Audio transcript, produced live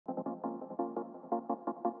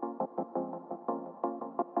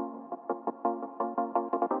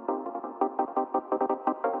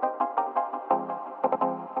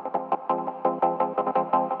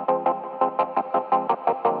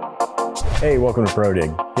Hey, welcome to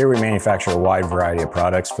ProDig. Here we manufacture a wide variety of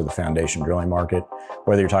products for the foundation drilling market.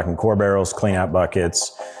 Whether you're talking core barrels, cleanout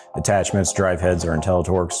buckets, attachments, drive heads, or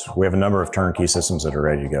IntelliTorques, we have a number of turnkey systems that are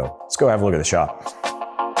ready to go. Let's go have a look at the shop.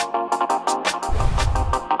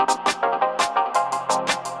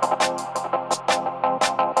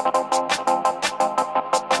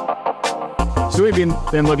 So we've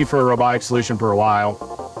been looking for a robotic solution for a while.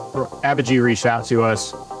 ABAGY reached out to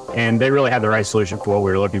us, and they really had the right solution for what we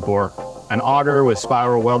were looking for. An auger with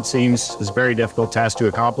spiral weld seams is a very difficult task to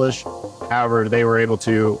accomplish. However, they were able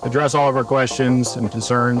to address all of our questions and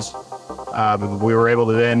concerns. We were able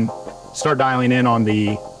to then start dialing in on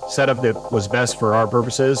the setup that was best for our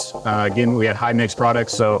purposes. Again, we had high mix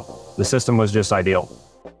products, so the system was just ideal.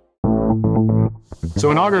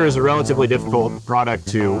 So an auger is a relatively difficult product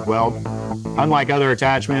to weld. Unlike other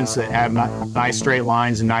attachments that have nice straight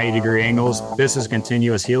lines and 90-degree angles, this is a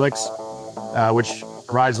continuous helix, which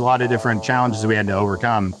provides a lot of different challenges we had to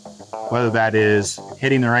overcome. Whether that is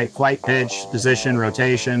hitting the right flight pitch, position,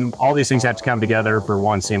 rotation, all these things have to come together for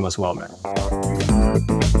one seamless weldment.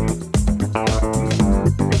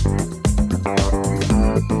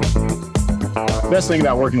 The best thing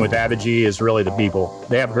about working with ABAGY is really the people.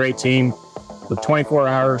 They have a great team with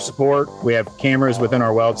 24-hour support. We have cameras within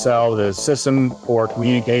our weld cell. The system for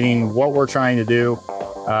communicating what we're trying to do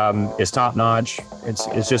is top-notch.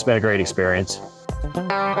 It's just been a great experience. So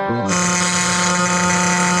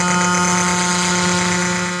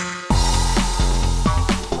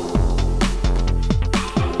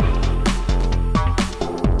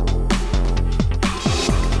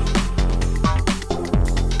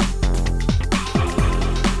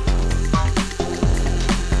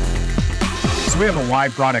we have a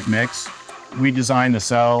wide product mix. We designed the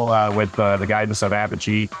cell with the guidance of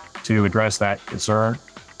ABAGY to address that concern.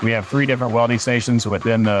 We have 3 different welding stations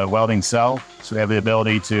within the welding cell. So we have the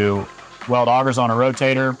ability to weld augers on a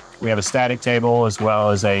rotator. We have a static table as well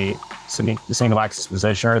as a single axis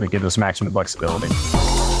positioner that gives us maximum flexibility.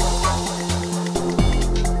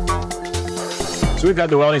 So we've had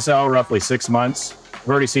the welding cell roughly 6 months. We've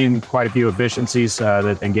already seen quite a few efficiencies that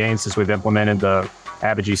have been gained since we've implemented the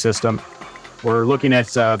ABAGY system. We're looking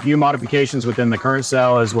at a few modifications within the current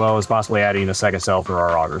cell as well as possibly adding a second cell for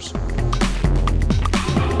our augers.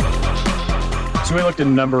 So we looked at a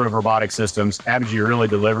number of robotic systems. ABAGY really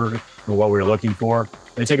delivered for what we were looking for.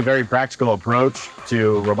 They take a very practical approach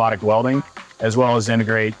to robotic welding, as well as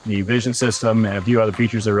integrate the vision system and a few other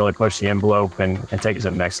features that really push the envelope and take us to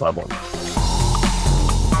the next level.